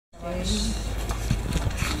Oh,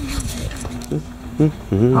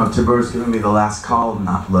 Tibor's giving me the last call,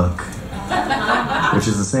 not look. Which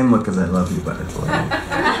is the same look as I love you, but it's a little.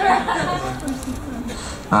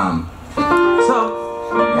 So,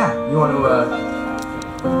 yeah, you want to,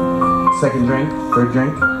 second drink, third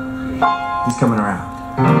drink? He's coming around.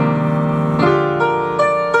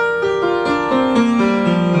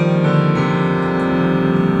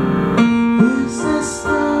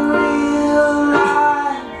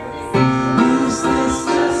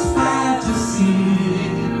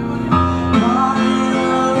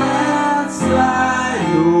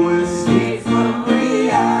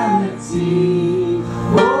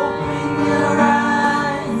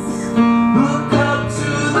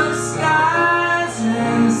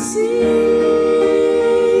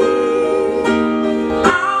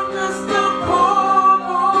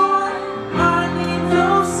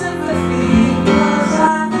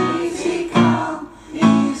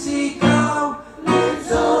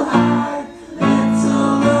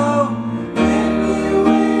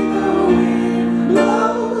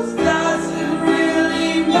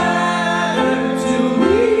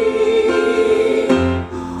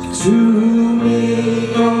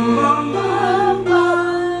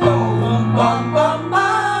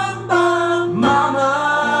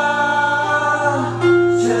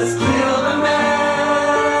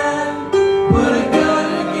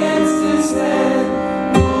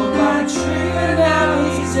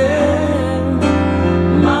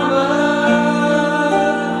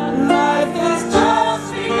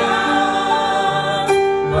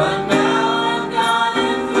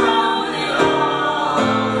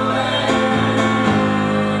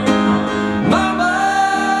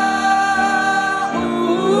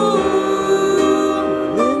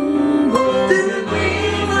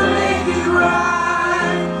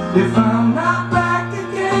 If I'm not back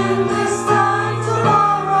again this time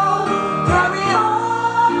tomorrow, carry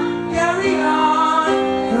on,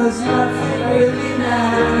 'cause nothing really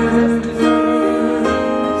matters.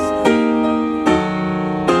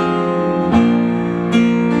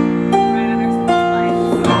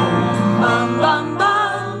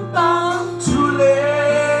 Too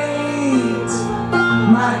late,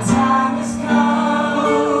 my time has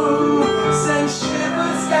come, send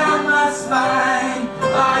shivers down my spine.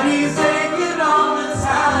 Body's aching all the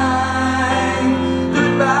time.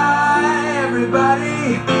 Goodbye, everybody.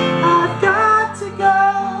 I've got to go.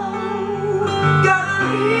 Gotta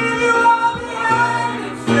leave you all behind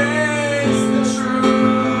and face the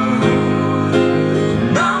truth.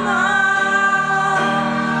 Mama,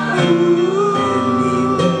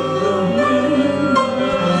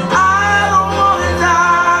 I don't wanna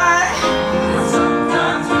die.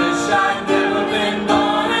 Sometimes wish I'd never been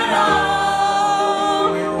born at all.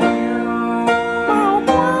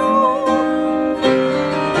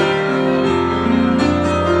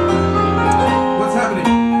 What's happening?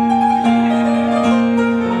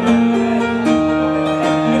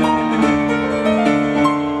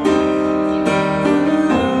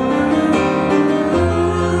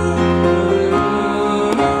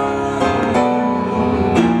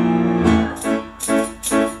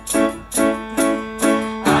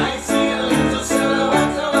 I see a little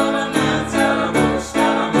silhouette of a man, Scaramouche,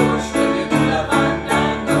 Scaramouche, will you do the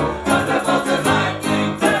fandango? Thunderbolt and lightning,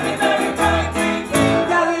 very, very frightening.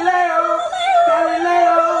 Galileo,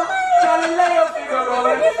 Galileo, Galileo Figaro,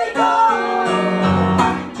 where did he go?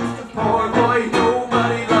 I'm just a poor boy,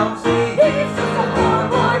 nobody loves me. He's just a poor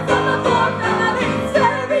boy from a poor family,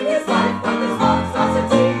 sparing his life from this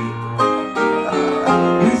monstrosity.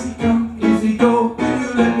 Easy come, easy go, will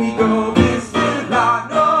you let me go? Bismillah,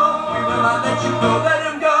 no, we will not let you go, let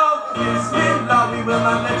him go. Bismillah, we will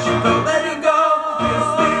not let you go, let him go.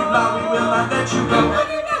 Bismillah, we will not let you go,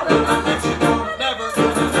 will not let you go, never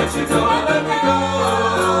will let you go, let me go.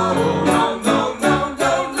 No, no, no,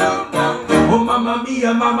 no, no, no. Oh, mamma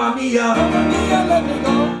mia, mamma mia, mamma mia, let me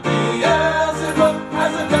go. Beelzebub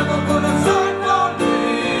has a devil put a sign for me,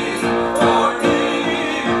 for me,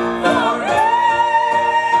 for me.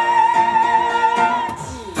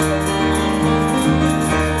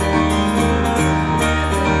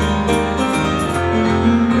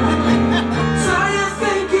 So you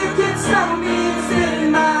think you can stop me and sit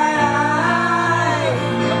in my eye?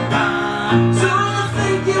 So you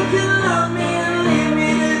think you can love me and leave me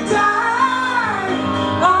to die?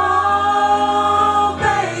 Oh,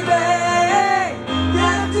 baby,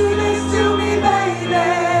 can't do this to me, baby.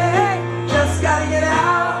 Just gotta get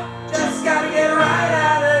out, just gotta get right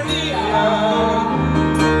out of here.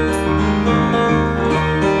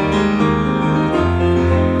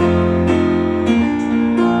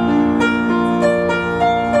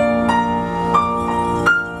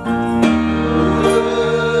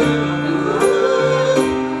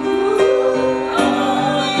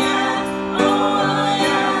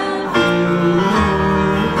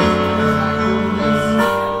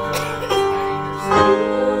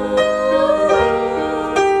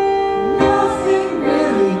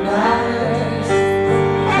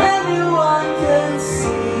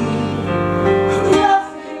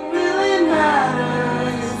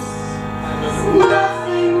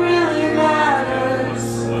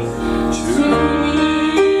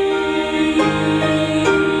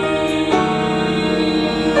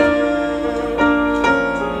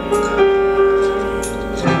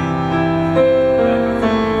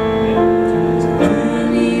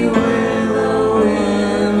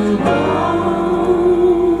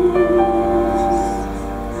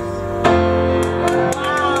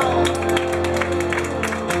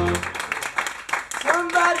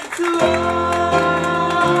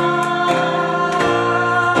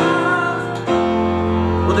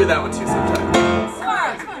 that one too.